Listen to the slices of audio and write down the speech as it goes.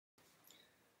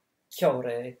Kia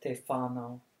ora,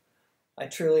 Tefano. I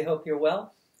truly hope you're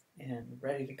well and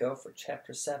ready to go for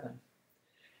Chapter 7,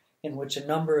 in which a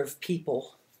number of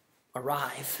people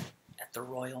arrive at the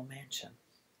royal mansion.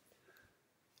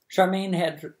 Charmain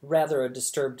had rather a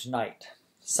disturbed night.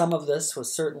 Some of this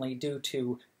was certainly due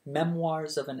to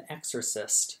Memoirs of an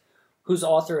Exorcist, whose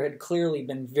author had clearly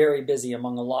been very busy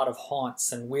among a lot of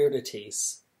haunts and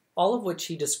weirdities, all of which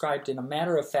he described in a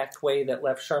matter-of-fact way that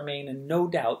left Charmain in no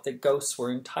doubt that ghosts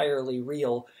were entirely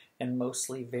real and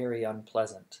mostly very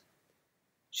unpleasant.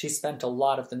 She spent a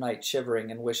lot of the night shivering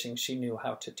and wishing she knew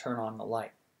how to turn on the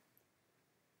light.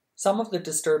 Some of the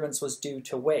disturbance was due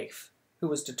to Waif, who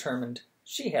was determined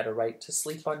she had a right to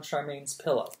sleep on Charmain's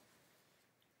pillow.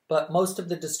 But most of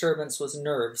the disturbance was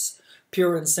nerves,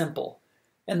 pure and simple,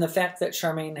 and the fact that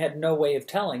Charmain had no way of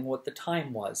telling what the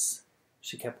time was.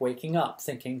 She kept waking up,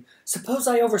 thinking, "Suppose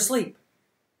I oversleep?"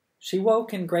 She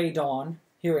woke in gray dawn,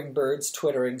 hearing birds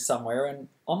twittering somewhere, and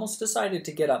almost decided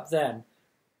to get up then.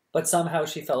 But somehow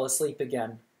she fell asleep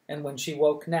again, and when she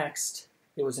woke next,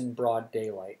 it was in broad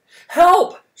daylight.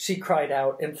 "Help!" she cried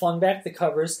out, and flung back the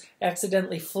covers,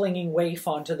 accidentally flinging Waif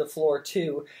onto the floor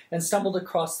too, and stumbled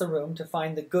across the room to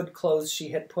find the good clothes she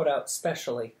had put out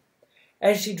specially.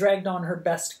 As she dragged on her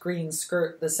best green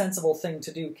skirt, the sensible thing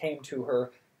to do came to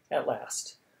her at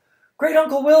last. "Great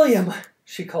Uncle William!"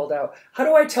 she called out. "How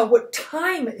do I tell what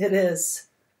time it is?"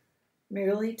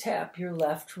 "Merely tap your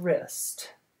left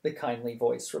wrist," the kindly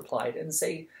voice replied, "and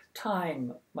say,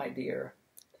 'Time, my dear.'"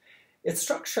 It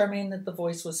struck Charmain that the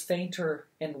voice was fainter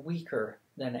and weaker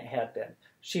than it had been.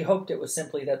 She hoped it was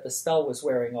simply that the spell was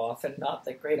wearing off, and not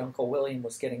that Great Uncle William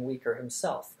was getting weaker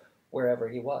himself, wherever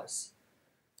he was.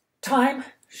 "Time,"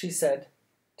 she said,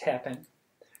 tapping.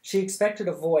 She expected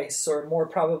a voice, or more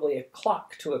probably a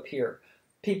clock, to appear.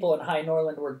 People in High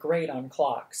Norland were great on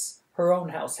clocks. Her own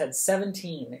house had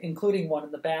 17, including one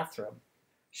in the bathroom.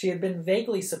 She had been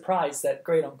vaguely surprised that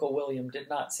Great Uncle William did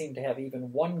not seem to have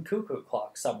even one cuckoo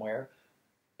clock somewhere,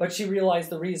 but she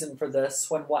realized the reason for this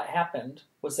when what happened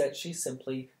was that she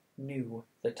simply knew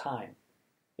the time.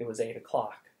 It was 8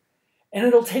 o'clock. "And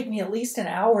it'll take me at least an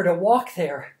hour to walk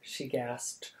there," she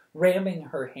gasped, ramming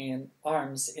her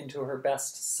arms into her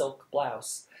best silk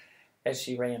blouse as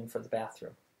she ran for the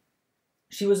bathroom.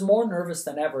 She was more nervous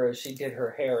than ever as she did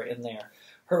her hair in there.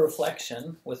 Her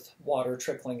reflection, with water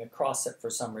trickling across it for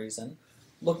some reason,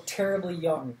 looked terribly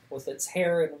young, with its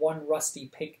hair in one rusty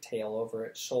pigtail over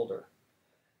its shoulder.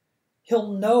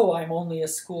 "He'll know I'm only a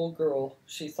schoolgirl,"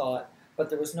 she thought, but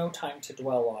there was no time to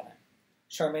dwell on it.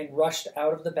 Charmain rushed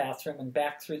out of the bathroom and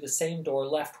back through the same door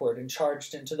leftward and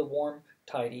charged into the warm,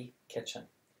 tidy kitchen.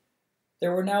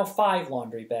 There were now 5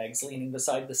 laundry bags leaning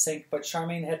beside the sink, but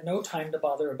Charmain had no time to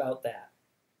bother about that.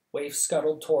 Waif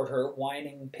scuttled toward her,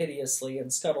 whining piteously,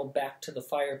 and scuttled back to the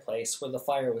fireplace, where the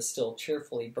fire was still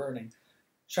cheerfully burning.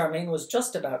 Charmain was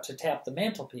just about to tap the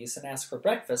mantelpiece and ask for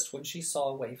breakfast when she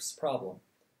saw Waif's problem.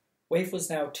 Waif was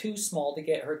now too small to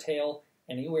get her tail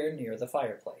anywhere near the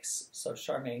fireplace, so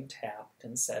Charmain tapped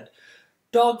and said,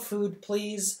 "Dog food,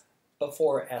 please,"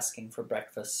 before asking for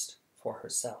breakfast for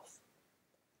herself.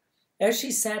 As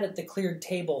she sat at the cleared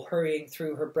table hurrying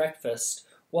through her breakfast,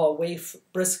 while Waif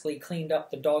briskly cleaned up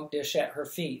the dog dish at her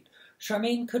feet,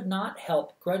 Charmain could not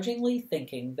help grudgingly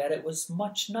thinking that it was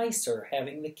much nicer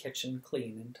having the kitchen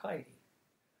clean and tidy.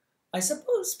 "I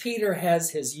suppose Peter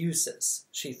has his uses,"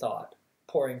 she thought,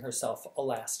 pouring herself a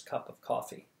last cup of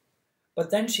coffee.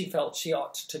 But then she felt she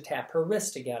ought to tap her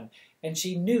wrist again, and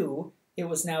she knew it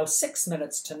was now 6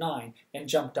 minutes to 9, and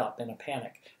jumped up in a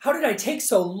panic. "How did I take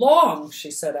so long?"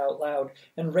 she said out loud,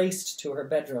 and raced to her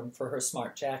bedroom for her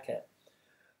smart jacket.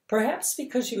 Perhaps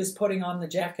because she was putting on the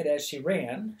jacket as she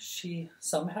ran, she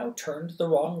somehow turned the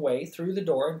wrong way through the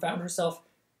door and found herself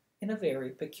in a very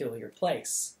peculiar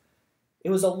place. It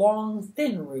was a long,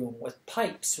 thin room with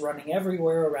pipes running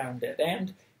everywhere around it,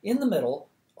 and, in the middle,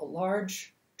 a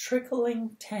large,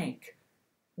 trickling tank,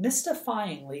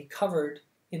 mystifyingly covered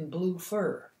in blue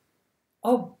fur.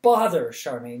 "Oh, bother,"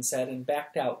 Charmain said, and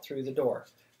backed out through the door.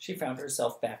 She found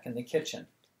herself back in the kitchen.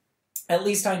 "At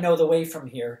least I know the way from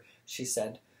here," she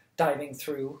said, diving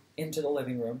through into the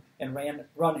living room and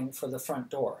running for the front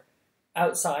door.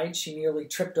 Outside, she nearly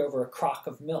tripped over a crock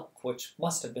of milk, which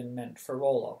must have been meant for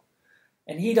Rollo.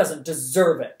 "And he doesn't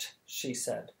deserve it," she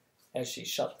said, as she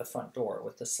shut the front door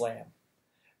with a slam.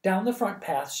 Down the front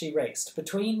path she raced,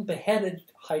 between beheaded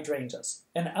hydrangeas,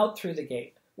 and out through the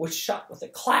gate, which shut with a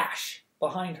clash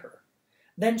behind her.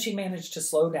 Then she managed to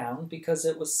slow down, because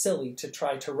it was silly to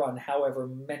try to run however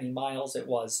many miles it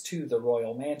was to the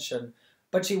royal mansion,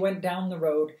 But she went down the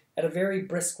road at a very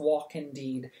brisk walk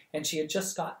indeed, and she had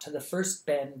just got to the first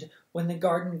bend when the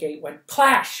garden gate went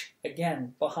clash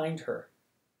again behind her.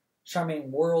 Charmain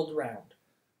whirled round.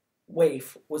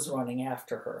 Waif was running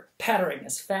after her, pattering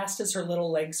as fast as her little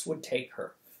legs would take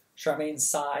her. Charmain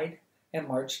sighed and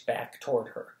marched back toward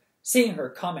her. Seeing her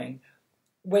coming,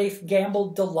 Waif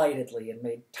gamboled delightedly and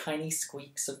made tiny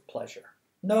squeaks of pleasure.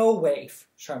 "No, Waif,"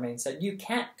 Charmain said. "You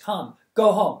can't come.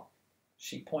 Go home."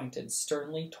 She pointed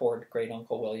sternly toward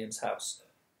Great-Uncle William's house.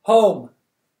 "Home!"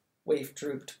 Waif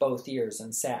drooped both ears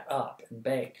and sat up and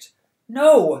begged.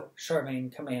 "No!"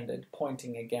 Charmain commanded,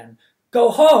 pointing again. "Go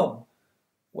home!"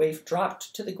 Waif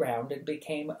dropped to the ground and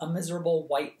became a miserable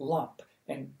white lump,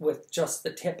 and with just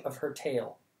the tip of her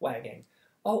tail wagging.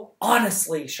 "Oh,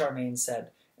 honestly," Charmain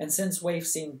said, and since Waif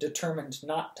seemed determined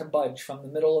not to budge from the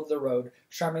middle of the road,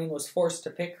 Charmain was forced to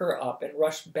pick her up and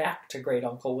rush back to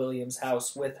Great-Uncle William's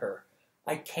house with her.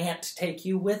 "I can't take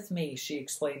you with me," she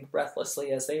explained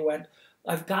breathlessly as they went.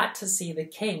 "I've got to see the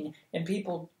king, and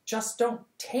people just don't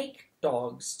take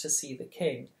dogs to see the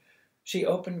king." She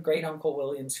opened Great-Uncle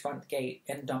William's front gate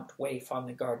and dumped Waif on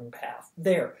the garden path.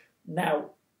 "There,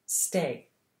 now stay."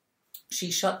 She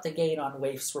shut the gate on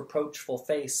Waif's reproachful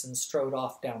face and strode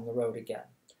off down the road again.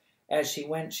 As she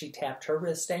went, she tapped her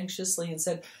wrist anxiously and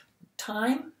said,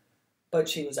 "Time?" But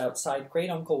she was outside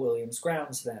Great-Uncle William's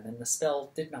grounds then, and the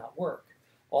spell did not work.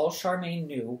 All Charmain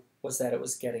knew was that it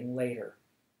was getting later.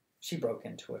 She broke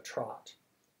into a trot.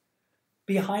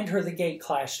 Behind her the gate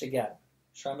clashed again.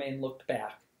 Charmain looked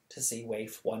back to see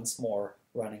Waif once more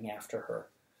running after her.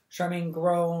 Charmain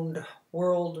groaned,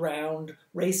 whirled round,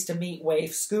 raced to meet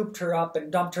Waif, scooped her up,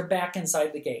 and dumped her back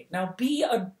inside the gate. "Now be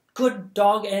a good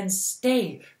dog and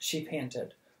stay," she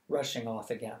panted, rushing off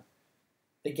again.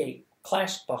 The gate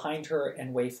clashed behind her,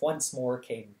 and Waif once more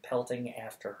came pelting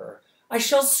after her. "I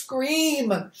shall scream,"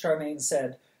 Charmain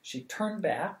said. She turned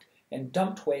back and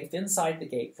dumped Waif inside the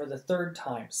gate for the third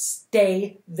time.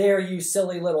 "Stay there, you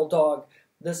silly little dog."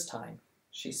 This time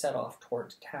she set off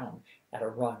toward town at a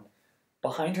run.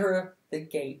 Behind her the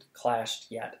gate clashed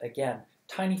yet again.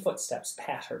 Tiny footsteps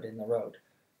pattered in the road.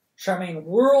 Charmain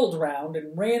whirled round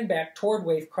and ran back toward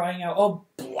Waif, crying out, "Oh,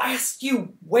 blast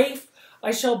you, Waif!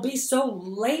 I shall be so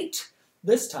late."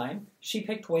 This time she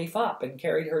picked Waif up and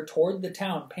carried her toward the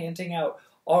town, panting out,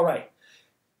 "All right,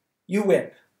 you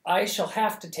win. I shall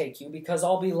have to take you because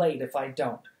I'll be late if I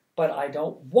don't. But I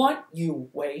don't want you,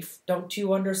 Waif. Don't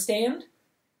you understand?"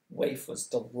 Waif was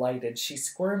delighted. She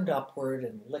squirmed upward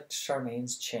and licked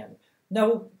Charmain's chin.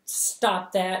 "No,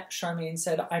 stop that," Charmain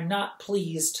said. "I'm not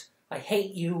pleased. I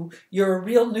hate you. You're a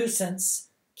real nuisance.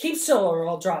 Keep still or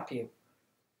I'll drop you."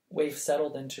 Waif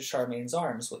settled into Charmain's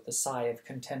arms with a sigh of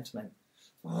contentment.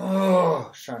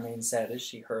 "Oh," Charmain said as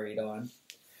she hurried on.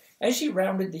 As she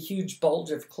rounded the huge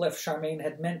bulge of cliff, Charmain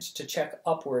had meant to check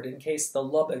upward in case the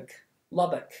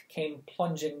Lubbock came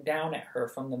plunging down at her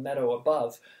from the meadow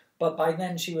above, but by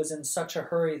then she was in such a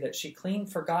hurry that she clean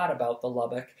forgot about the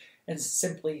Lubbock and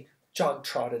simply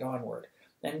jog-trotted onward.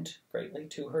 And, greatly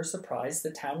to her surprise,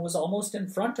 the town was almost in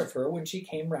front of her when she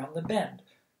came round the bend.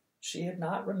 She had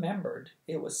not remembered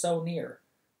it was so near.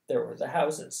 There were the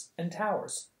houses and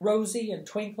towers, rosy and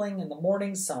twinkling in the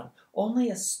morning sun, only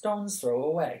a stone's throw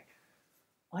away.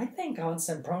 "I think Aunt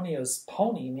Sempronio's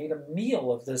pony made a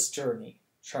meal of this journey,"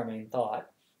 Charmain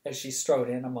thought, as she strode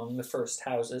in among the first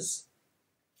houses.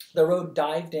 The road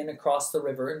dived in across the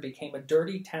river and became a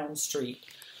dirty town street.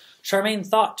 Charmain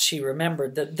thought she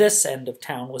remembered that this end of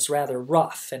town was rather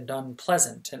rough and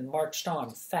unpleasant, and marched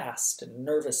on fast and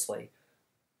nervously.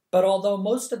 But although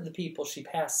most of the people she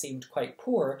passed seemed quite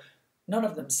poor, none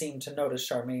of them seemed to notice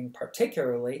Charmain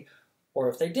particularly, or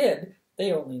if they did,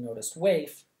 they only noticed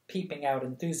Waif, peeping out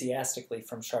enthusiastically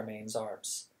from Charmain's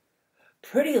arms.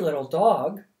 "Pretty little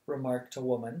dog," remarked a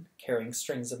woman, carrying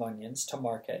strings of onions to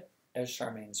market, as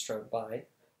Charmain strode by.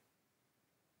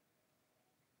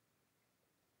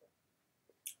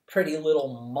 "Pretty little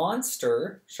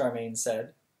monster," Charmain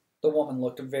said. The woman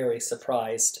looked very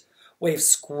surprised. Waif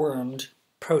squirmed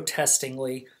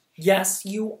protestingly. "Yes,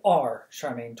 you are,"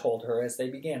 Charmain told her as they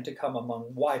began to come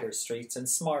among wider streets and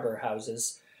smarter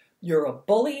houses. "You're a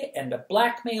bully and a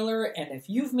blackmailer, and if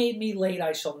you've made me late,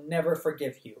 I shall never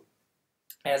forgive you."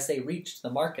 As they reached the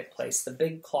marketplace, the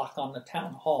big clock on the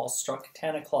town hall struck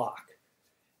 10 o'clock,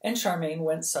 and Charmain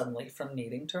went suddenly from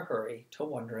needing to hurry to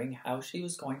wondering how she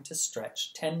was going to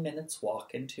stretch 10 minutes'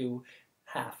 walk into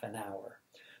half an hour.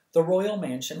 The royal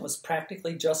mansion was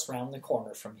practically just round the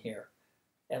corner from here.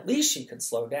 At least she could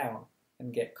slow down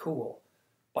and get cool.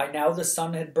 By now the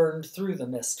sun had burned through the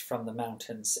mist from the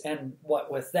mountains, and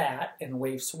what with that and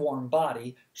Waif's warm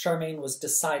body, Charmain was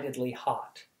decidedly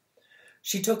hot.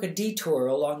 She took a detour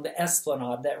along the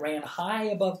esplanade that ran high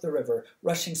above the river,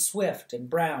 rushing swift and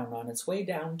brown on its way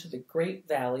down to the great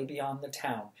valley beyond the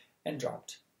town, and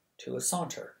dropped to a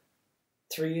saunter.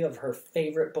 3 of her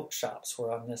favorite bookshops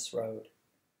were on this road.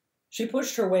 She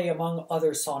pushed her way among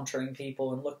other sauntering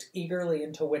people and looked eagerly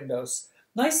into windows.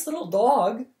 "Nice little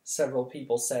dog," several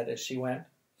people said as she went.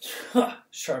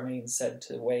 Charmain said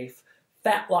to Waif.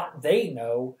 "Fat lot they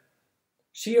know."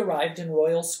 She arrived in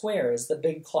Royal Square as the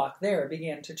big clock there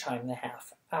began to chime the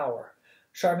half hour.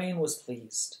 Charmain was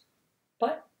pleased.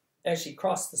 But as she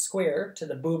crossed the square to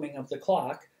the booming of the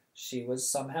clock, she was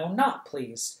somehow not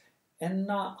pleased, and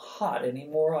not hot any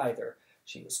more either.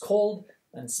 She was cold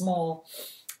and small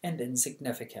and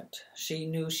insignificant. She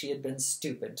knew she had been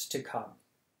stupid to come.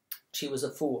 She was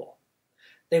a fool.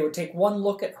 They would take one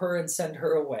look at her and send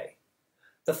her away.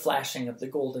 The flashing of the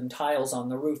golden tiles on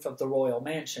the roof of the royal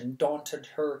mansion daunted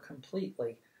her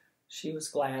completely. She was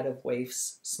glad of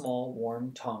Waif's small,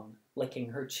 warm tongue licking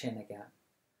her chin again.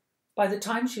 By the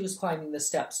time she was climbing the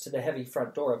steps to the heavy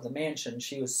front door of the mansion,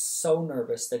 she was so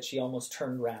nervous that she almost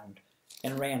turned round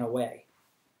and ran away.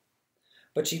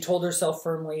 But she told herself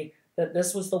firmly that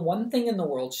this was the one thing in the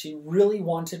world she really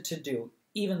wanted to do,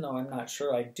 even though I'm not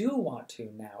sure I do want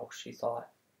to now, she thought.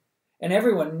 "And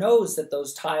everyone knows that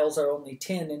those tiles are only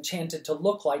tin enchanted to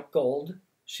look like gold,"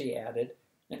 she added,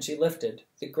 and she lifted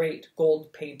the great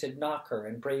gold-painted knocker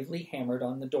and bravely hammered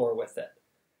on the door with it.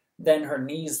 Then her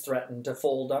knees threatened to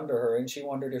fold under her, and she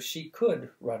wondered if she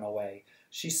could run away.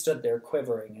 She stood there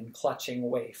quivering and clutching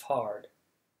Waif hard.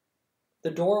 The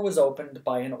door was opened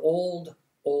by an old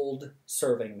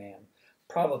serving man.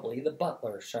 Probably the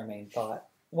butler, Charmain thought,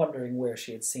 wondering where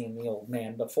she had seen the old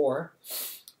man before.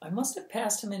 "I must have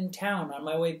passed him in town on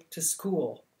my way to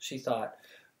school," she thought.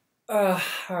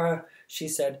 She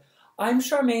said, "I'm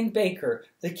Charmain Baker.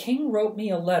 The king wrote me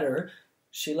a letter."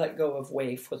 She let go of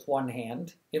Waif with one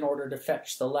hand in order to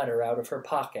fetch the letter out of her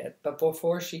pocket, but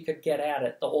before she could get at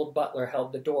it, the old butler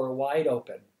held the door wide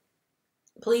open.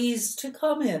 "Please to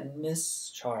come in, Miss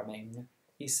Charming,"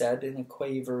 he said in a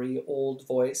quavery old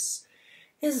voice.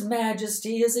 "His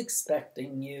Majesty is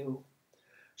expecting you."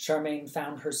 Charmain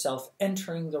found herself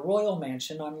entering the royal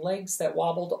mansion on legs that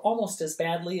wobbled almost as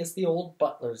badly as the old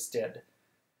butler's did.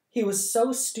 He was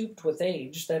so stooped with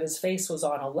age that his face was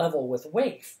on a level with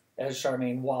Waif as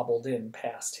Charmain wobbled in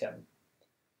past him.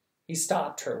 He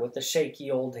stopped her with a shaky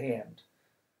old hand.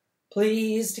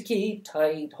 "Please to keep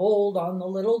tight hold on the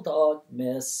little dog,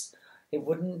 miss. It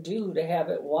wouldn't do to have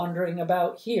it wandering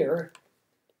about here."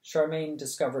 Charmain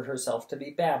discovered herself to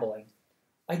be babbling.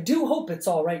 "I do hope it's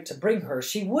all right to bring her.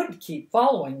 She would keep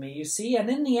following me, you see, and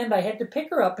in the end I had to pick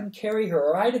her up and carry her,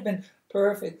 or I'd have been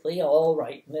perfectly all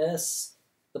right, miss,"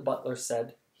 the butler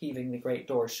said, heaving the great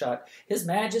door shut. "His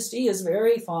Majesty is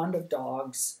very fond of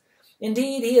dogs.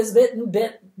 Indeed, he has been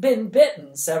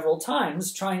bitten several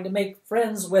times, trying to make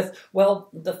friends with, well,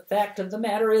 the fact of the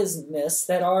matter is, miss,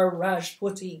 that our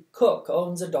Rajputi cook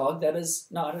owns a dog that is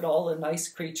not at all a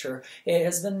nice creature. It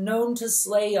has been known to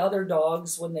slay other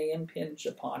dogs when they impinge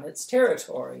upon its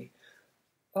territory."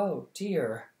 "Oh,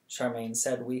 dear," Charmain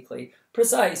said weakly.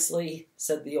 "Precisely,"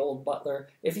 said the old butler.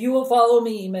 "If you will follow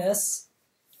me, miss."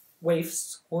 Waif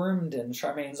squirmed in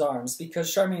Charmain's arms because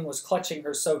Charmain was clutching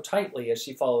her so tightly as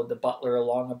she followed the butler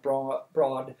along a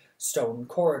broad stone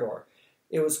corridor.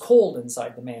 It was cold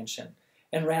inside the mansion,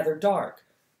 and rather dark.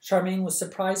 Charmain was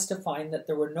surprised to find that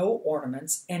there were no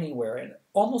ornaments anywhere, and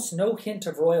almost no hint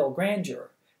of royal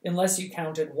grandeur, unless you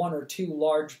counted 1 or 2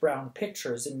 large brown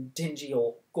pictures in dingy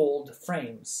old gold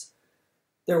frames.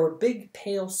 There were big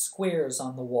pale squares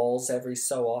on the walls every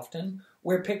so often,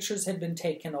 where pictures had been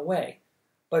taken away.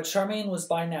 But Charmain was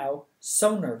by now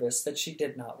so nervous that she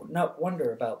did not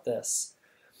wonder about this.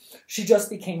 She just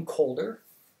became colder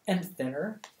and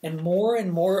thinner and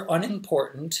more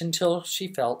unimportant until she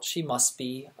felt she must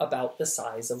be about the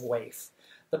size of Waif.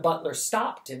 The butler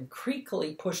stopped and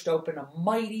creakily pushed open a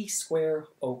mighty square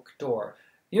oak door.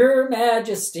 "Your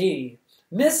Majesty,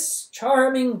 Miss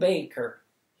Charming Baker,"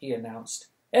 he announced,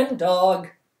 "and dog."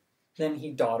 Then he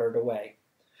doddered away.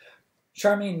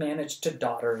 Charmain managed to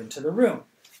dodder into the room.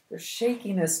 The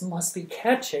shakiness must be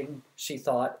catching, she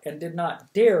thought, and did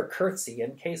not dare curtsy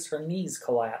in case her knees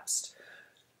collapsed.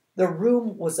 The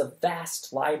room was a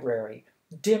vast library.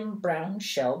 Dim brown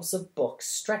shelves of books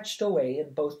stretched away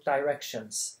in both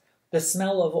directions. The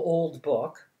smell of old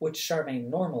book, which Charmain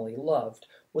normally loved,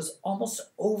 was almost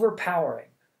overpowering.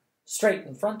 Straight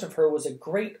in front of her was a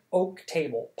great oak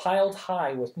table, piled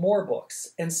high with more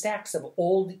books and stacks of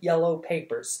old yellow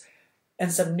papers,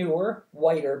 and some newer,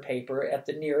 whiter paper at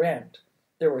the near end.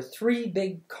 There were 3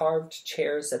 big carved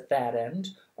chairs at that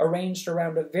end, arranged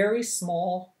around a very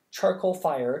small charcoal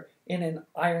fire in an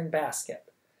iron basket.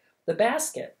 The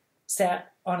basket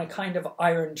sat on a kind of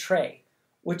iron tray,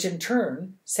 which in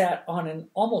turn sat on an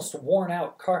almost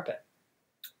worn-out carpet.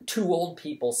 2 old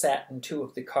people sat in 2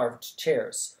 of the carved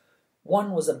chairs.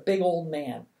 One was a big old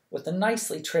man with a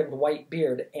nicely trimmed white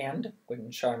beard and,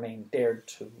 when Charmain dared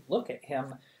to look at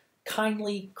him,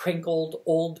 kindly crinkled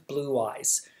old blue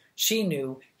eyes. She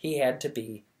knew he had to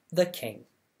be the king.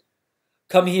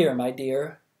 "Come here, my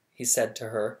dear," he said to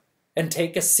her, "and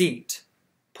take a seat.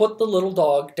 Put the little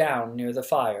dog down near the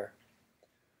fire."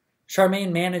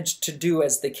 Charmain managed to do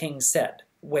as the king said.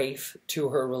 Waif, to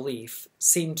her relief,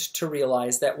 seemed to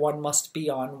realize that one must be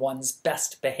on one's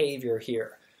best behavior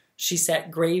here. She sat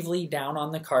gravely down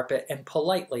on the carpet and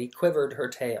politely quivered her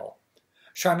tail.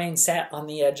 Charmain sat on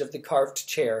the edge of the carved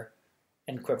chair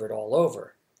and quivered all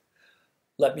over.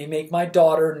 "Let me make my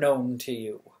daughter known to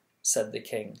you," said the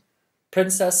king.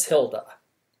 "Princess Hilda."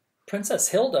 Princess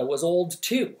Hilda was old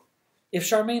too. If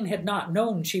Charmain had not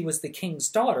known she was the king's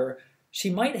daughter, she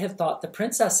might have thought the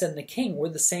princess and the king were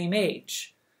the same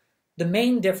age. The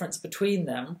main difference between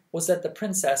them was that the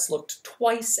princess looked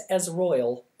twice as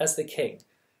royal as the king.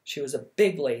 She was a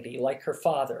big lady like her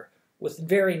father, with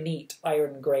very neat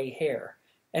iron gray hair,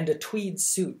 and a tweed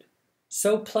suit,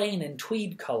 so plain and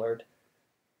tweed-colored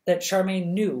that Charmain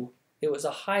knew it was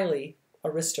a highly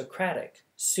aristocratic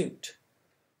suit.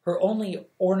 Her only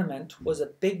ornament was a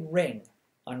big ring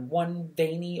on one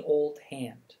veiny old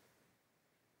hand.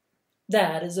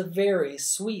 "That is a very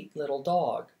sweet little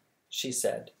dog," she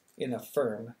said in a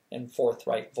firm and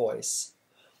forthright voice.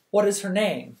 "What is her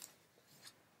name?"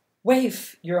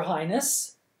 "Waif, your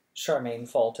highness," Charmain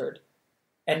faltered.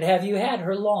 "And have you had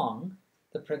her long?"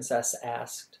 the princess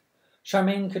asked.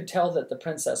 Charmain could tell that the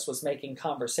princess was making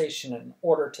conversation in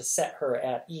order to set her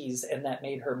at ease, and that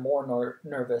made her more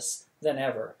nervous than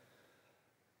ever.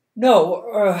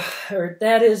 "No,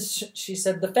 that is," she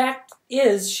said, "the fact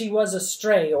is she was a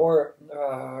stray, or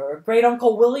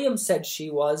great-uncle William said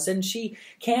she was, and he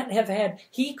can't have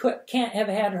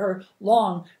had her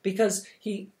long because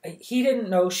he didn't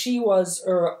know she was,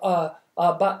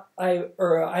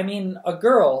 I mean a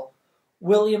girl,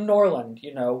 William Norland,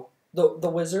 you know, the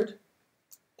wizard."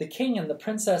 The king and the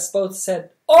princess both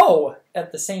said, "Oh!"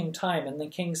 at the same time, and the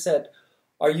king said,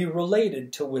 "Are you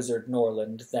related to Wizard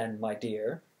Norland, then, my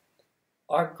dear?"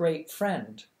 "Our great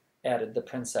friend," added the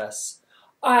princess.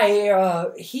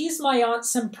 He's my Aunt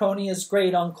Sempronia's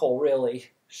great-uncle,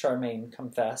 really," Charmain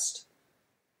confessed.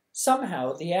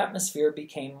 Somehow the atmosphere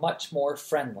became much more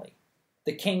friendly.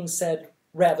 The king said,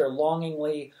 rather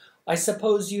longingly, "I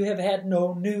suppose you have had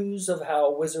no news of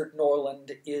how Wizard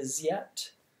Norland is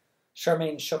yet?"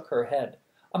 Charmain shook her head.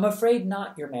 "I'm afraid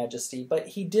not, your majesty, but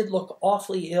he did look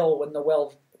awfully ill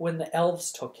when the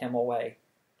elves took him away."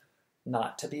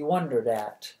 "Not to be wondered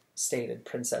at," stated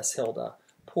Princess Hilda.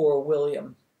 "Poor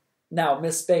William. Now,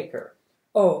 Miss Baker."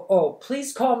 Oh,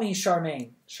 please call me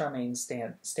Charmain," Charmain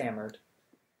stammered.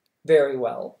 "Very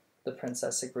well," the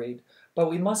princess agreed. "But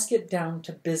we must get down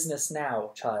to business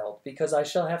now, child, because I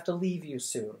shall have to leave you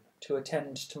soon to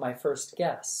attend to my first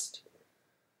guest."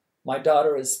 "My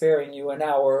daughter is sparing you an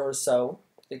hour or so,"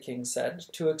 the king said,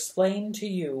 "to explain to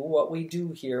you what we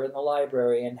do here in the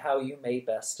library and how you may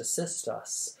best assist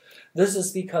us. This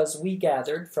is because we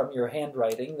gathered from your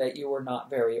handwriting that you were not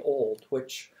very old,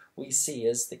 which we see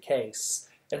is the case,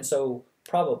 and so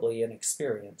probably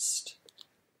inexperienced."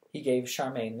 He gave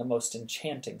Charmain the most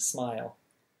enchanting smile.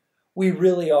 "We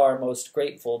really are most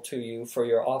grateful to you for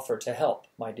your offer to help,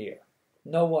 my dear.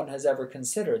 No one has ever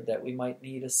considered that we might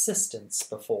need assistance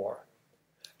before."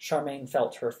 Charmain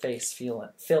felt her face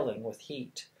filling with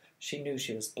heat. She knew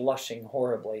she was blushing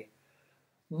horribly.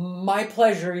 "My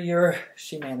pleasure,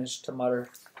 she managed to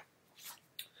mutter.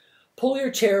 "Pull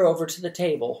your chair over to the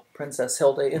table," Princess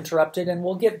Hilda interrupted, "and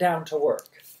we'll get down to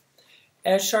work."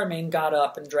 As Charmain got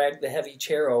up and dragged the heavy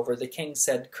chair over, the king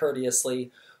said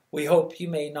courteously, "We hope you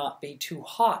may not be too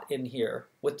hot in here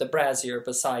with the brazier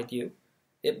beside you.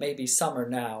 It may be summer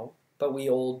now, but we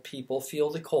old people feel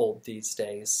the cold these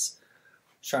days."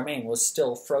 Charmain was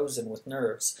still frozen with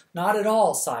nerves. "Not at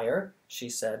all, sire," she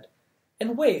said.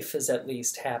 "And Waif is at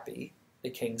least happy," the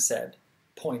king said,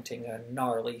 pointing a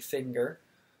gnarly finger.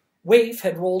 Waif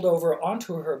had rolled over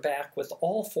onto her back with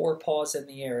all 4 paws in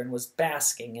the air and was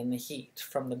basking in the heat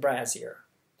from the brazier.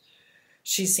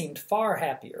 She seemed far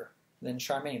happier than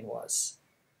Charmain was.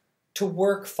 "To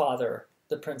work, father,"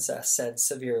 the princess said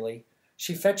severely.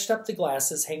 She fetched up the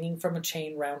glasses hanging from a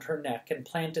chain round her neck and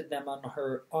planted them on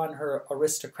her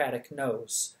aristocratic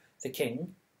nose. The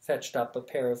king fetched up a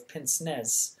pair of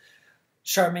pince-nez.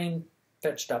 Charmain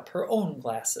fetched up her own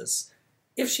glasses.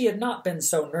 If she had not been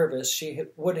so nervous, she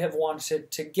would have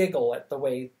wanted to giggle at the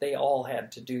way they all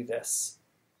had to do this.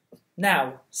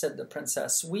 "Now," said the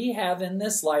princess, "we have in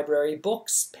this library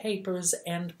books, papers,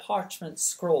 and parchment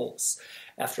scrolls.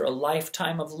 After a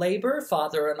lifetime of labor,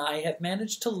 Father and I have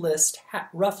managed to list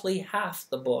roughly half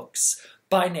the books,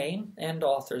 by name and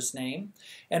author's name,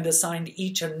 and assigned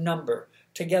each a number,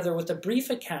 together with a brief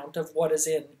account of what is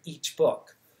in each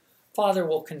book. Father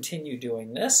will continue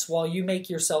doing this, while you make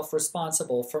yourself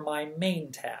responsible for my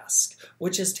main task,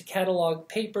 which is to catalog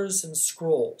papers and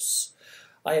scrolls.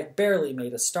 I have barely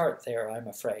made a start there, I'm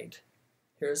afraid.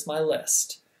 Here's my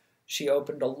list." She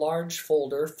opened a large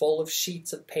folder full of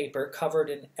sheets of paper covered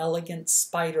in elegant,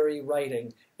 spidery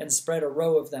writing, and spread a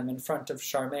row of them in front of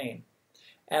Charmain.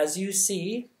 "As you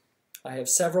see, I have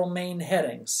several main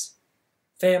headings: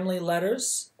 family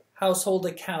letters, household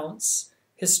accounts,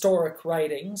 historic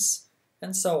writings,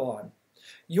 and so on.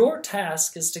 Your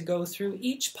task is to go through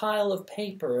each pile of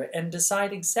paper and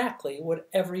decide exactly what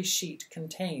every sheet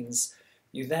contains.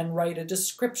 You then write a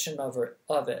description of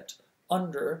it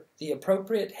under the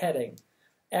appropriate heading,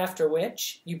 after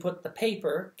which you put the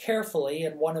paper carefully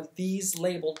in one of these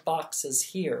labeled boxes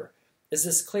here. Is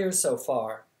this clear so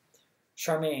far?"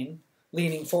 Charmain,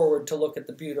 leaning forward to look at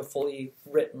the beautifully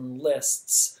written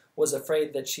lists, was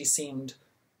afraid that she seemed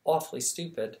awfully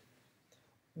stupid.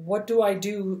 "What do I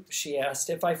do," she asked,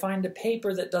 "if I find a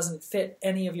paper that doesn't fit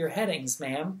any of your headings,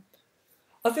 ma'am?"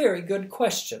 "A very good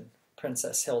question,"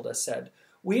 Princess Hilda said.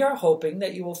 "We are hoping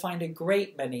that you will find a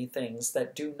great many things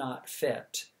that do not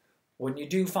fit. When you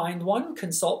do find one,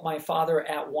 consult my father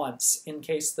at once, in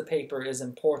case the paper is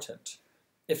important.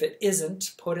 If it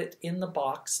isn't, put it in the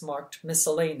box marked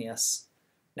miscellaneous.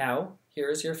 Now, here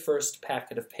is your first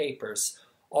packet of papers.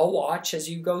 I'll watch as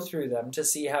you go through them to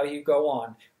see how you go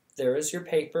on. There is your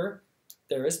paper.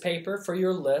 There is paper for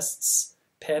your lists.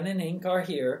 Pen and ink are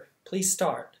here. Please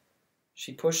start."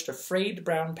 She pushed a frayed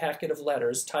brown packet of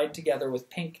letters tied together with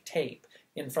pink tape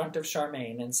in front of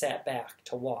Charmain and sat back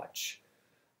to watch.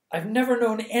 "I've never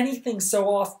known anything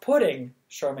so off-putting,"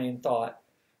 Charmain thought.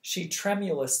 She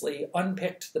tremulously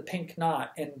unpicked the pink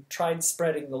knot and tried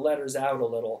spreading the letters out a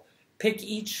little. "Pick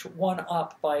each one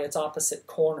up by its opposite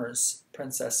corners,"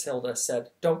 Princess Hilda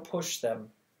said. "Don't push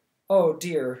them." "Oh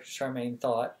dear," Charmain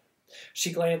thought.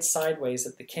 She glanced sideways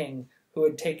at the king, who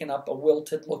had taken up a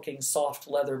wilted-looking soft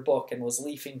leather book and was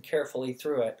leafing carefully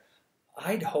through it.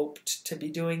 "I'd hoped to be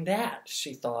doing that,"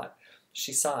 she thought.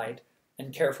 She sighed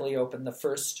and carefully opened the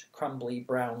first crumbly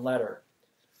brown letter.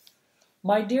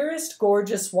 "My dearest,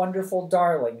 gorgeous, wonderful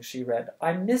darling," she read,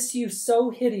 "I miss you so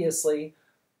hideously."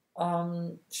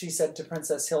 She said to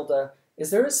Princess Hilda, "Is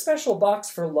there a special box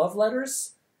for love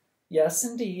letters?" "Yes,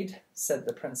 indeed," said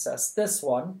the princess. "This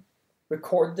one.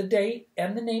 Record the date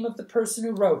and the name of the person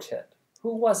who wrote it.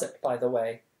 Who was it, by the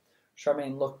way?"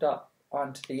 Charmain looked up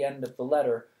onto the end of the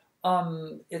letter.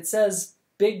 It says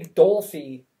Big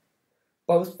Dolphy."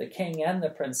 Both the king and the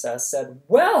princess said,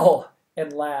 "Well!"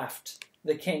 and laughed,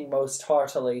 the king most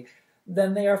heartily.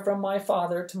 "Then they are from my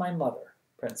father to my mother,"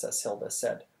 Princess Hilda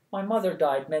said. "My mother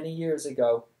died many years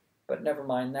ago, but never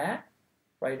mind that.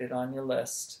 Write it on your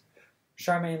list."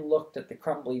 Charmain looked at the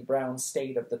crumbly brown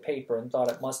state of the paper and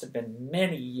thought it must have been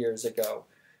many years ago.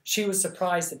 She was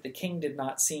surprised that the king did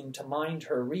not seem to mind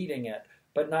her reading it,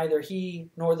 but neither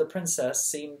he nor the princess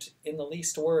seemed in the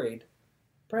least worried.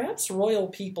 Perhaps royal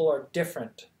people are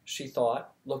different, she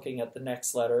thought, looking at the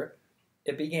next letter.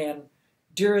 It began,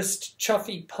 "Dearest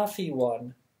Chuffy Puffy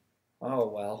one." Oh,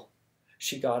 well.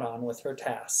 She got on with her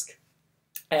task.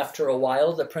 After a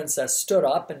while, the princess stood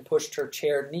up and pushed her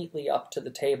chair neatly up to the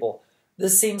table.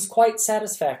 "This seems quite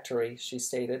satisfactory," she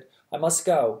stated. "I must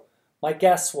go. My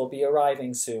guests will be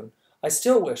arriving soon. I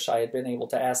still wish I had been able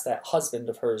to ask that husband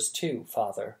of hers too,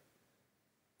 father."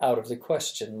 "Out of the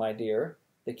question, my dear,"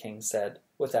 the king said,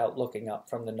 without looking up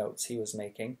from the notes he was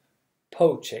making.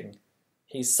 "Poaching.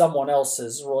 He's someone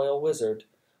else's royal wizard."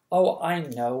 "Oh, I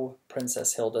know,"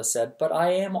 Princess Hilda said, "but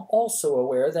I am also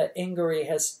aware that Ingery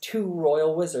has 2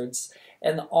 royal wizards,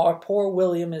 and our poor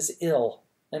William is ill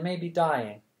and may be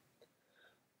dying."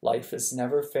 "Life is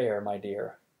never fair, my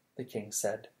dear," the king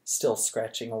said, still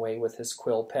scratching away with his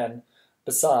quill pen.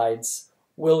 "Besides,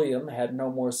 William had no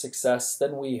more success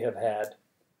than we have had."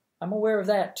 "I'm aware of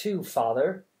that too,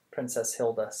 father," Princess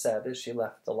Hilda said as she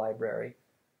left the library.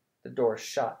 The door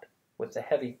shut with a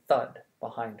heavy thud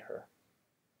behind her.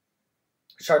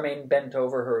 Charmain bent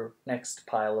over her next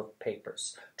pile of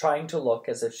papers, trying to look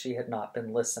as if she had not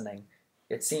been listening.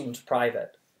 It seemed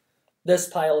private. This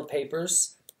pile of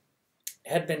papers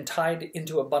had been tied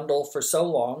into a bundle for so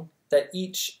long that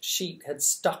each sheet had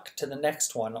stuck to the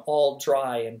next one, all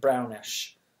dry and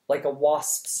brownish, like a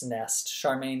wasp's nest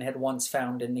Charmain had once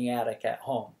found in the attic at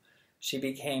home. She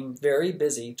became very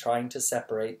busy trying to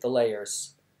separate the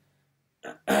layers.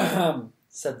 "Ahem,"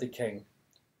 said the king.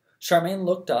 Charmain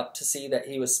looked up to see that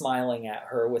he was smiling at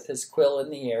her with his quill in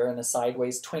the air and a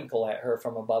sideways twinkle at her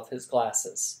from above his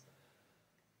glasses.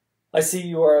 "I see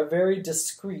you are a very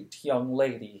discreet young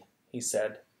lady," he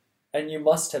said, "and you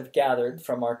must have gathered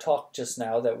from our talk just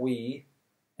now that we,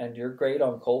 and your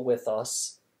great-uncle with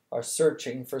us, are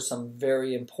searching for some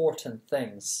very important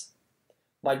things.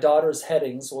 My daughter's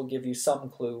headings will give you some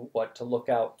clue what to look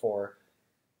out for.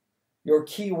 Your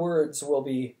key words will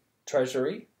be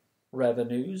treasury,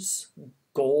 revenues,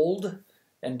 gold,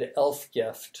 and elf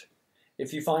gift.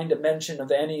 If you find a mention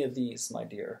of any of these, my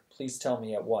dear, please tell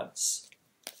me at once."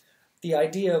 The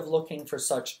idea of looking for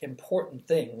such important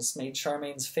things made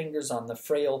Charmain's fingers on the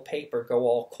frail paper go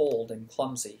all cold and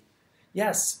clumsy.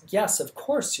 "Yes, yes, of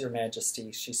course, your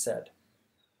majesty," she said.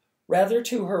 Rather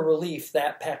to her relief,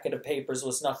 that packet of papers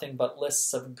was nothing but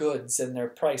lists of goods and their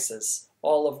prices,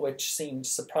 all of which seemed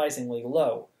surprisingly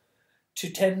low. "To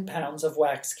 10 pounds of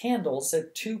wax candles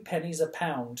at 2 pennies a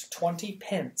pound, 20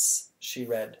 pence, she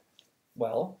read.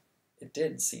 Well, it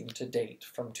did seem to date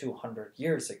from 200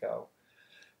 years ago.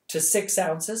 "To 6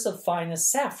 ounces of finest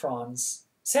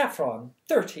saffron,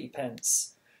 30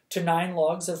 pence. To 9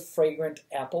 logs of fragrant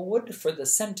applewood for the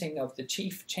scenting of the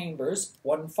chief chambers,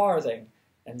 1 farthing,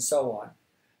 and so on.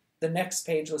 The next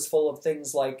page was full of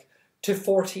things like, "To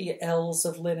 40 ells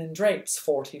of linen drapes,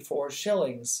 44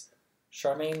 shillings.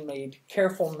 Charmain made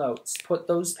careful notes, put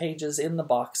those pages in the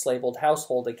box labeled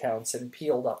household accounts, and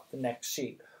peeled up the next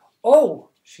sheet. "Oh,"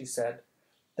 she said.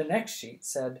 The next sheet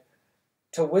said,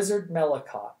 "To Wizard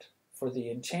Mellicott, for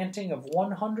the enchanting of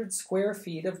 100 square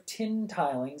feet of tin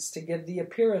tilings to give the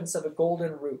appearance of a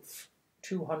golden roof,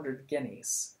 200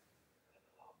 guineas.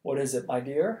 "What is it, my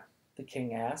dear?" the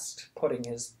king asked, putting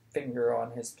his finger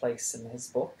on his place in his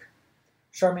book.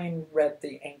 Charmain read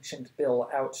the ancient bill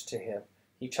out to him.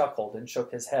 He chuckled and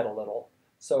shook his head a little.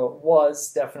 "So it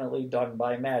was definitely done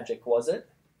by magic, was it?"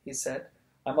 he said.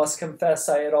 "I must confess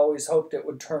I had always hoped it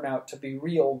would turn out to be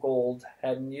real gold,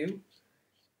 hadn't you?"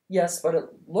 "Yes, but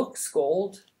it looks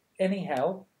gold,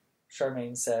 anyhow,"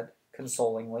 Charmain said,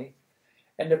 consolingly.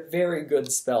 "And a very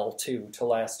good spell, too, to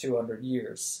last 200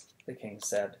 years, the king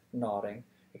said, nodding.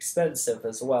 "Expensive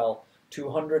as well.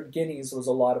 200 guineas was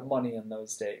a lot of money in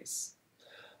those days.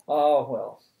 Ah,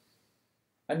 well.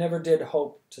 I never did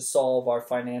hope to solve our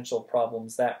financial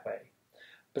problems that way.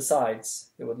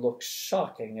 Besides, it would look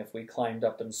shocking if we climbed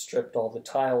up and stripped all the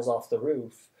tiles off the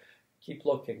roof. Keep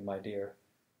looking, my dear."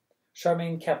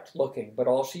 Charmain kept looking, but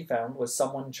all she found was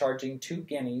someone charging 2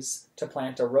 guineas to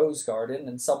plant a rose garden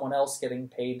and someone else getting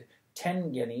paid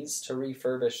 10 guineas to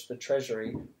refurbish the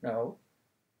treasury. No,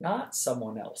 not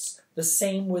someone else. The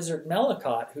same Wizard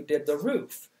Mellicott who did the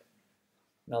roof.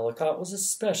 "Mellicott was a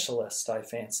specialist, I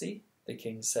fancy," the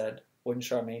king said, when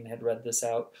Charmain had read this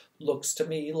out. "Looks to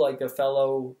me like a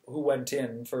fellow who went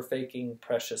in for faking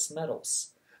precious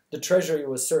metals. The treasury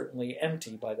was certainly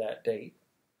empty by that date.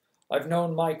 I've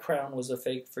known my crown was a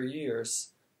fake for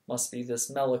years. Must be this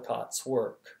Mellicott's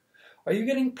work. Are you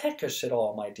getting peckish at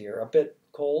all, my dear? A bit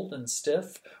cold and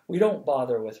stiff? We don't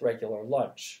bother with regular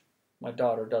lunch. My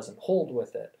daughter doesn't hold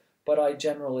with it, but I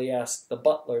generally ask the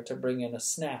butler to bring in a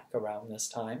snack around this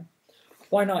time.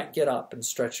 Why not get up and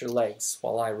stretch your legs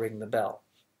while I ring the bell?"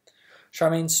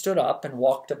 Charmain stood up and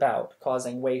walked about,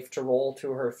 causing Waif to roll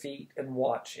to her feet and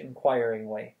watch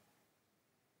inquiringly,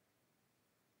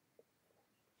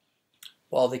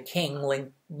 while the king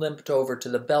limped over to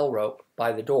the bell rope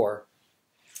by the door.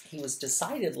 He was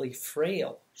decidedly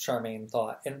frail, Charmain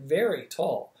thought, and very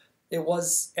tall. It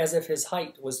was as if his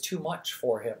height was too much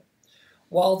for him.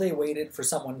 While they waited for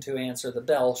someone to answer the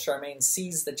bell, Charmain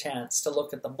seized the chance to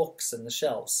look at the books in the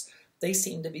shelves. They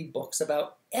seemed to be books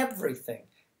about everything.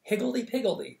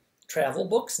 Higgledy-piggledy. Travel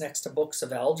books next to books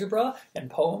of algebra,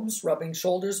 and poems rubbing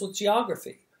shoulders with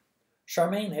geography.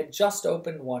 Charmain had just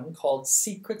opened one called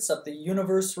Secrets of the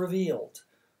Universe Revealed,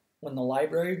 when the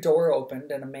library door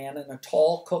opened and a man in a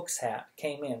tall cook's hat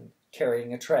came in,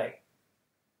 carrying a tray.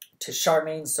 To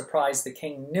Charmain's surprise, the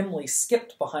king nimbly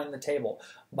skipped behind the table.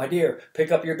 "My dear,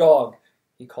 pick up your dog,"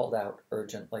 he called out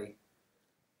urgently.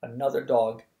 Another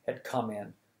dog had come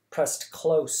in, pressed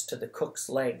close to the cook's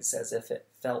legs as if it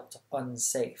felt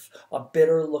unsafe. A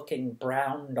bitter-looking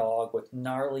brown dog with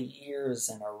gnarly ears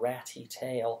and a ratty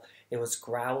tail. It was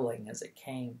growling as it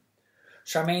came.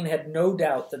 Charmain had no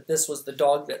doubt that this was the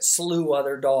dog that slew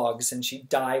other dogs, and she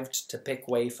dived to pick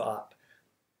Waif up.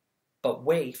 But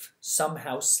Waif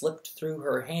somehow slipped through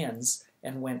her hands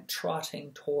and went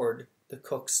trotting toward the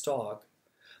cook's dog.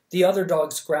 The other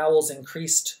dog's growls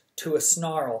increased to a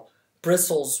snarl.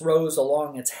 Bristles rose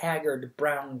along its haggard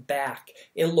brown back.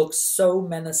 It looked so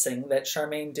menacing that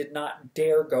Charmain did not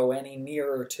dare go any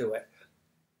nearer to it.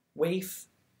 Waif,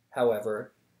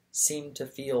 however, seemed to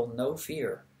feel no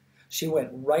fear. She went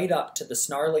right up to the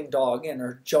snarling dog in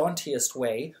her jauntiest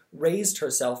way, raised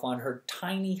herself on her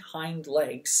tiny hind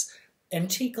legs,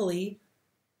 and cheekily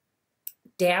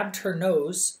dabbed her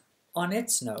nose on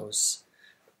its nose.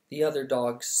 The other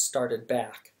dog started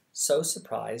back, so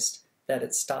surprised that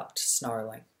it stopped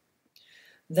snarling.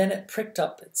 Then it pricked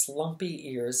up its lumpy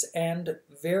ears and,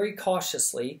 very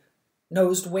cautiously,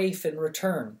 nosed Waif in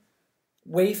return.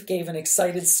 Waif gave an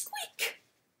excited squeak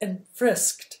and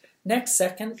frisked. Next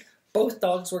second, both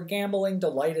dogs were gamboling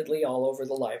delightedly all over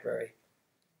the library.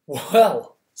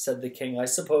 "Well," said the king, "I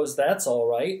suppose that's all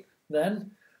right,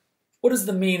 then. What is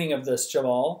the meaning of this,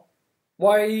 Jamal?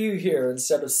 Why are you here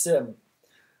instead of Sim?"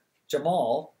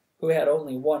 Jamal, who had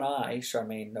only one eye,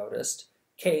 Charmain noticed,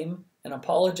 came and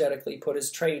apologetically put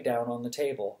his tray down on the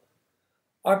table.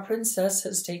 "Our princess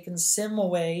has taken Sim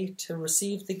away to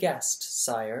receive the guest,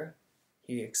 sire,"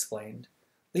 he explained,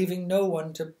 "leaving no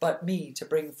one but me to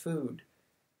bring food.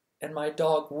 And my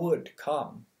dog would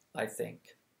come, I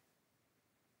think.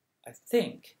 I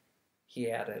think,"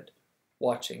 he added,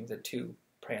 watching the two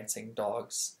prancing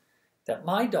dogs, "that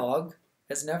my dog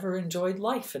has never enjoyed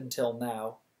life until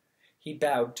now." He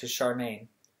bowed to Charmain.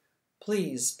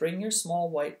 "Please bring your small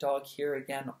white dog here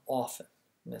again often,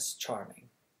 Miss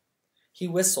Charming." He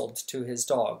whistled to his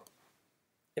dog.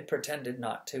 It pretended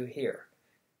not to hear.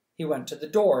 He went to the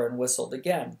door and whistled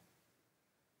again.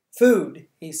 "Food,"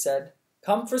 he said.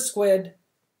 "Come for Squid."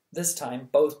 This time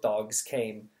both dogs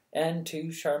came, and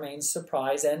to Charmain's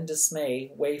surprise and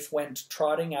dismay, Waif went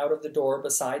trotting out of the door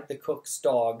beside the cook's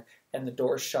dog, and the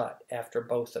door shut after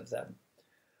both of them.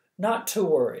 "Not to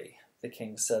worry," the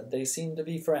king said. "They seem to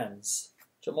be friends.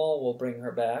 Jamal will bring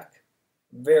her back.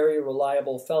 Very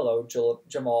reliable fellow,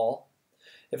 Jamal.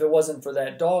 If it wasn't for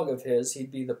that dog of his,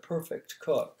 he'd be the perfect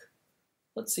cook.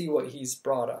 Let's see what he's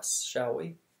brought us, shall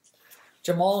we?"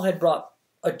 Jamal had brought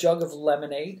a jug of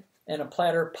lemonade and a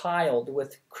platter piled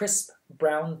with crisp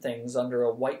brown things under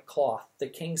a white cloth. The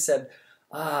king said,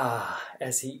 "Ah,"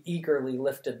 as he eagerly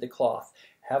lifted the cloth.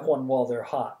 "Have one while they're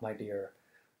hot, my dear."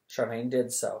 Charmain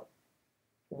did so.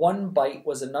 One bite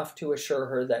was enough to assure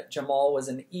her that Jamal was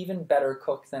an even better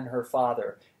cook than her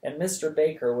father, and Mr.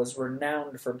 Baker was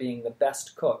renowned for being the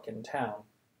best cook in town.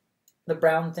 The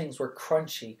brown things were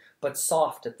crunchy, but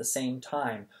soft at the same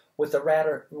time, with a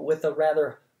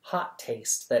rather hot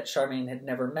taste that Charmain had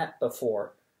never met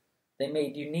before. They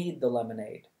made you need the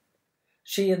lemonade.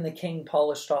 She and the king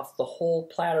polished off the whole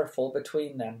platterful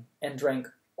between them and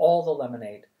drank all the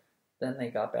lemonade. Then they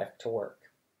got back to work.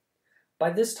 By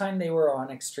this time they were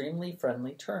on extremely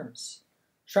friendly terms.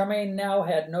 Charmain now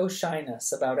had no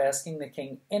shyness about asking the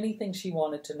king anything she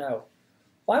wanted to know.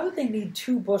 "Why would they need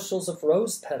 2 bushels of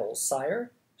rose petals,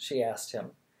 sire?" she asked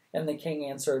him, and the king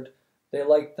answered, "They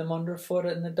liked them underfoot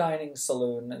in the dining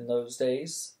saloon in those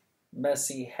days.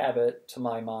 Messy habit, to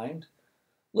my mind.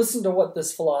 Listen to what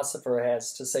this philosopher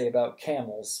has to say about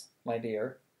camels, my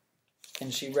dear."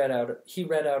 And he read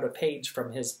out a page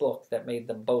from his book that made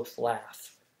them both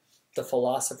laugh. The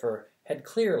philosopher had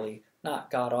clearly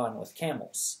not got on with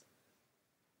camels.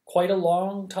 Quite a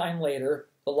long time later,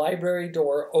 the library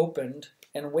door opened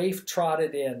and Waif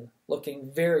trotted in,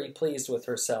 looking very pleased with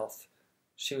herself.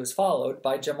 She was followed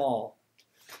by Jamal.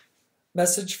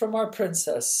 "Message from our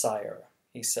princess, sire,"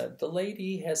 he said. "The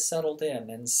lady has settled in,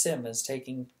 and Sim is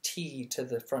taking tea to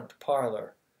the front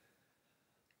parlor."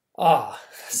 "Ah,"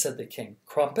 said the king.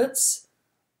 "Crumpets?"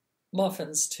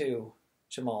 "Muffins, too,"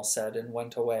 Jamal said, and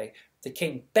went away. The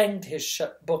king banged his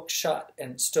book shut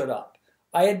and stood up.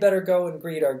 "I had better go and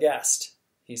greet our guest,"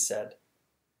 he said.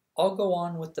 "I'll go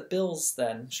on with the bills,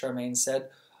 then," Charmain said.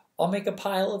 "I'll make a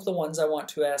pile of the ones I want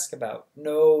to ask about."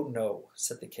 "No, no,"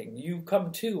 said the king. "You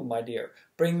come too, my dear.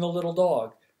 Bring the little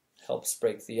dog. Helps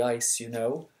break the ice, you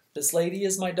know. This lady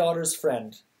is my daughter's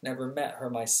friend. Never met her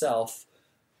myself."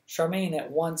 Charmain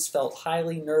at once felt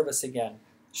highly nervous again.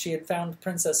 She had found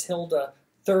Princess Hilda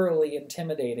thoroughly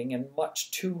intimidating and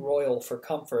much too royal for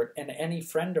comfort, and any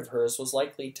friend of hers was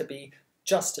likely to be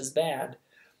just as bad.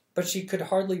 But she could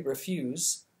hardly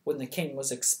refuse, when the king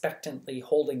was expectantly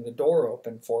holding the door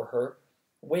open for her.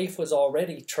 Waif was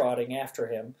already trotting after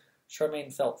him.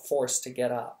 Charmain felt forced to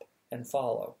get up and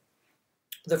follow.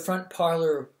 The front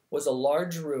parlor was a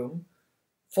large room,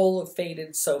 full of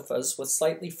faded sofas with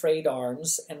slightly frayed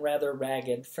arms and rather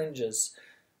ragged fringes.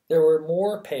 There were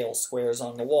more pale squares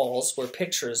on the walls, where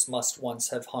pictures must once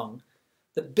have hung.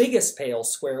 The biggest pale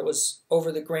square was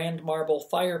over the grand marble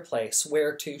fireplace,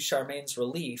 where, to Charmain's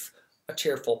relief, a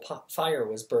cheerful fire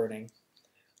was burning.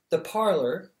 The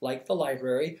parlor, like the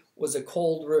library, was a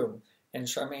cold room, and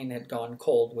Charmain had gone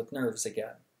cold with nerves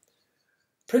again.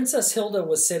 Princess Hilda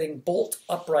was sitting bolt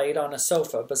upright on a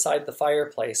sofa beside the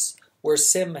fireplace, where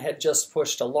Sim had just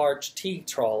pushed a large tea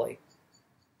trolley.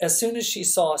 As soon as she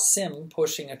saw Sim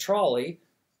pushing a trolley,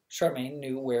 Charmain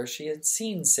knew where she had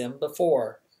seen Sim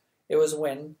before. It was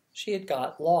when she had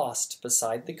got lost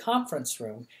beside the conference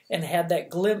room and had that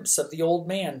glimpse of the old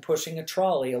man pushing a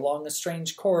trolley along a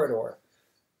strange corridor.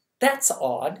 That's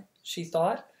odd, she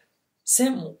thought.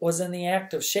 Sim was in the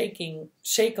act of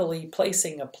shakily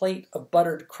placing a plate of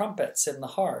buttered crumpets in the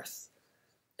hearth.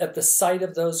 At the sight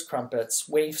of those crumpets,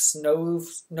 Waif's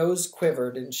nose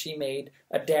quivered and she made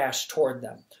a dash toward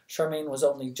them. Charmain was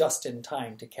only just in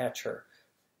time to catch her.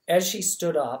 As she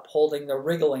stood up, holding the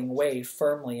wriggling Waif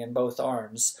firmly in both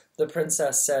arms, the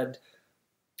princess said,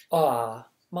 "Ah,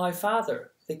 my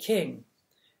father, the king."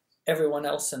 Everyone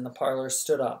else in the parlor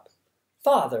stood up.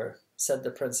 "Father," said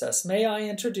the princess, "may I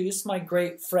introduce my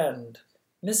great friend,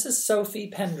 Mrs. Sophie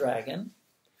Pendragon?"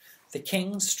 The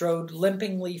king strode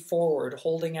limpingly forward,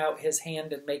 holding out his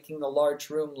hand and making the large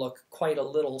room look quite a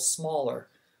little smaller.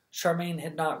 Charmain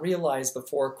had not realized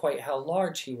before quite how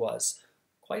large he was.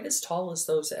 Quite as tall as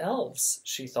those elves,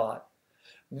 she thought.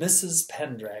 "Mrs.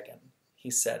 Pendragon," he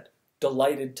said,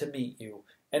 "delighted to meet you.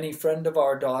 Any friend of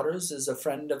our daughter's is a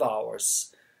friend of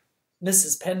ours."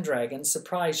 Mrs. Pendragon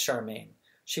surprised Charmain.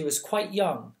 She was quite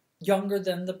young, younger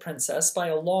than the princess by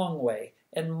a long way,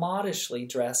 and modishly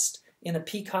dressed in a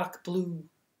peacock blue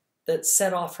that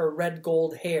set off her red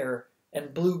gold hair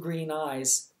and blue-green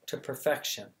eyes to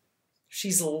perfection.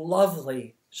 "She's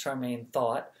lovely," Charmain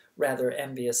thought, rather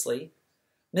enviously.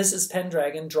 Mrs.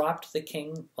 Pendragon dropped the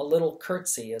king a little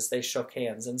curtsy as they shook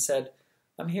hands and said,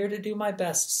 "I'm here to do my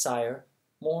best, sire.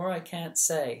 More I can't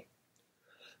say."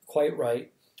 Quite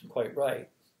right,"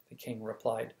 the king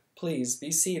replied. "Please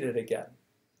be seated again,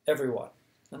 everyone,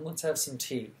 and let's have some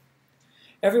tea."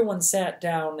 Everyone sat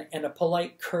down, and a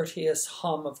polite, courteous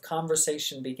hum of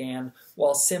conversation began,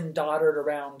 while Sim doddered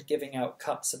around giving out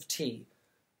cups of tea.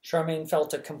 Charmain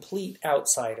felt a complete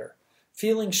outsider.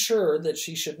 Feeling sure that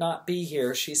she should not be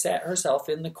here, she sat herself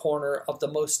in the corner of the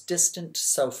most distant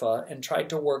sofa and tried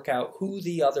to work out who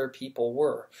the other people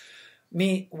were.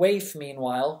 Waif,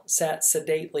 meanwhile, sat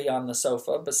sedately on the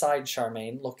sofa beside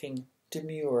Charmain, looking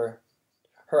demure.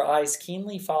 Her eyes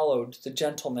keenly followed the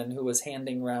gentleman who was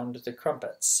handing round the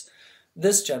crumpets.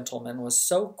 This gentleman was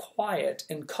so quiet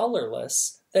and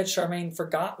colorless that Charmain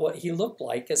forgot what he looked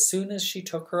like as soon as she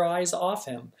took her eyes off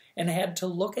him, and had to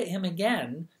look at him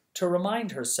again to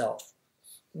remind herself.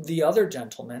 The other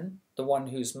gentleman, the one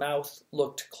whose mouth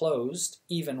looked closed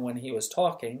even when he was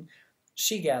talking,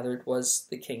 she gathered was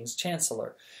the king's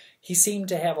chancellor. He seemed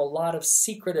to have a lot of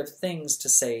secretive things to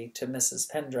say to Mrs.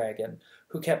 Pendragon,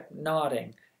 who kept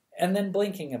nodding and then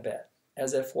blinking a bit,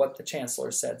 as if what the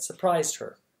chancellor said surprised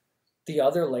her. The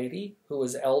other lady, who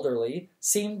was elderly,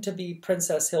 seemed to be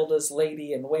Princess Hilda's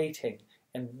lady-in-waiting,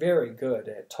 and very good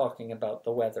at talking about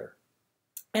the weather.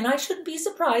 "And I shouldn't be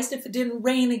surprised if it didn't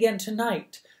rain again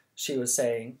tonight," she was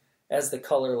saying, as the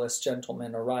colorless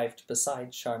gentleman arrived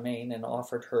beside Charmain and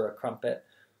offered her a crumpet.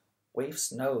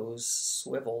 Waif's nose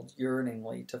swiveled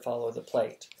yearningly to follow the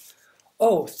plate.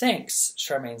 "Oh, thanks,"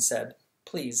 Charmain said,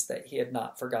 pleased that he had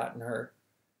not forgotten her.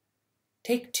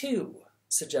 "Take two,"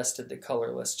 suggested the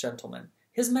colorless gentleman.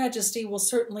 "His Majesty will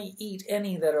certainly eat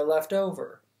any that are left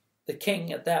over." The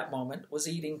king, at that moment, was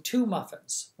eating 2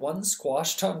 muffins, one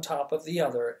squashed on top of the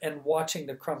other, and watching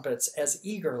the crumpets as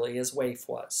eagerly as Waif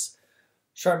was.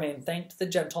 Charmain thanked the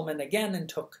gentleman again and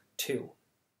took 2.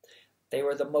 They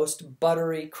were the most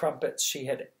buttery crumpets she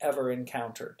had ever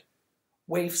encountered.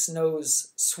 Waif's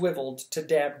nose swiveled to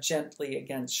dab gently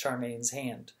against Charmain's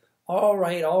hand. All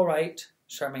right,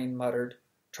 Charmain muttered,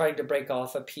 trying to break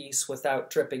off a piece without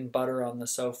dripping butter on the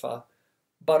sofa.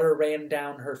 Butter ran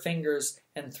down her fingers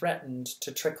and threatened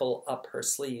to trickle up her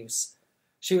sleeves.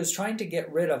 She was trying to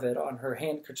get rid of it on her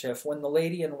handkerchief when the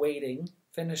lady-in-waiting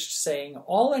finished saying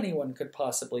all anyone could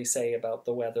possibly say about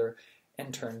the weather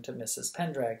and turned to Mrs.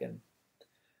 Pendragon.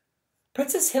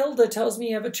 "Princess Hilda tells me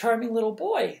you have a charming little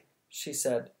boy," she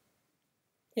said.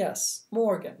 "Yes,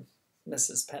 Morgan,"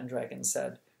 Mrs. Pendragon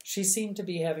said. She seemed to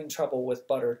be having trouble with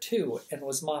butter, too, and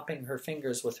was mopping her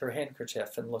fingers with her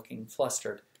handkerchief and looking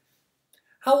flustered.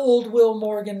 "How old will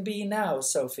Morgan be now,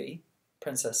 Sophie?"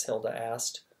 Princess Hilda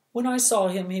asked. "When I saw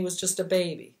him, he was just a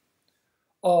baby."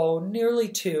 "Oh, nearly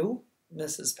 2,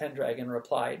 Mrs. Pendragon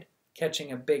replied,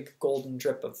 catching a big golden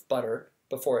drip of butter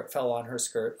before it fell on her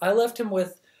skirt. "I left him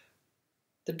with..."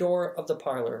 The door of the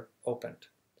parlor opened.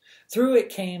 Through it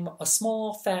came a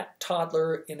small, fat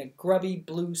toddler in a grubby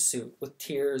blue suit with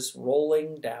tears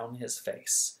rolling down his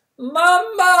face.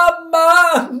 "Mama,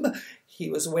 Mom!" he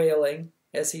was wailing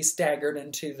as he staggered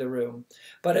into the room.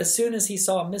 But as soon as he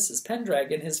saw Mrs.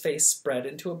 Pendragon, his face spread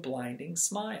into a blinding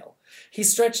smile. He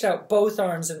stretched out both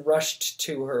arms and rushed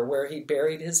to her, where he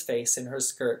buried his face in her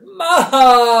skirt.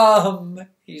 "Mom!"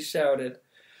 he shouted.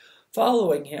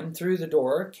 Following him through the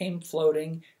door came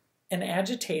floating an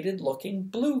agitated-looking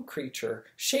blue creature,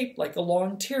 shaped like a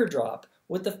long teardrop,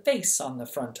 with a face on the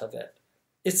front of it.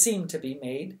 It seemed to be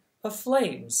made of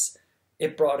flames.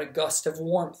 It brought a gust of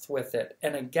warmth with it,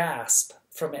 and a gasp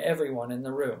from everyone in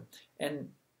the room.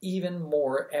 An even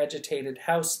more agitated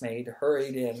housemaid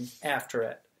hurried in after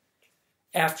it.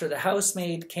 After the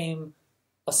housemaid came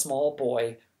a small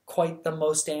boy, quite the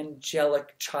most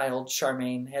angelic child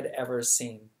Charmain had ever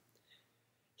seen.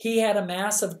 He had a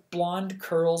mass of blonde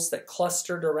curls that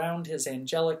clustered around his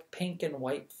angelic pink and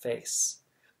white face.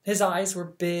 His eyes were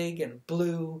big and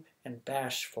blue and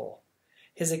bashful.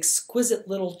 His exquisite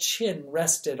little chin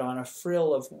rested on a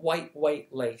frill of white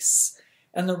lace,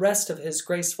 and the rest of his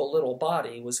graceful little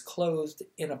body was clothed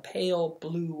in a pale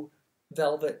blue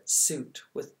velvet suit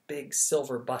with big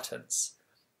silver buttons.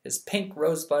 His pink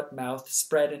rosebud mouth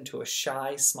spread into a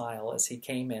shy smile as he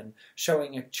came in,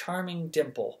 showing a charming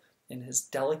dimple in his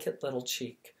delicate little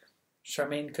cheek.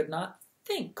 Charmain could not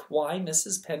think why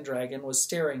Mrs. Pendragon was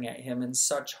staring at him in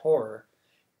such horror.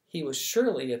 He was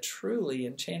surely a truly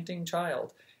enchanting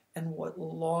child, and what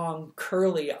long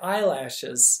curly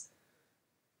eyelashes!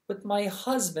 "With my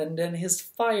husband and his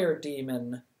fire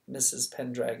demon," Mrs.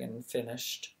 Pendragon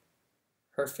finished.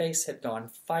 Her face had gone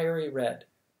fiery red,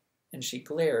 and she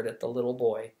glared at the little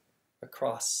boy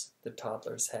across the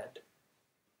toddler's head.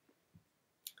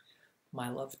 My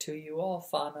love to you all,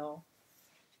 Fano.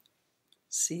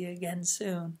 See you again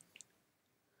soon.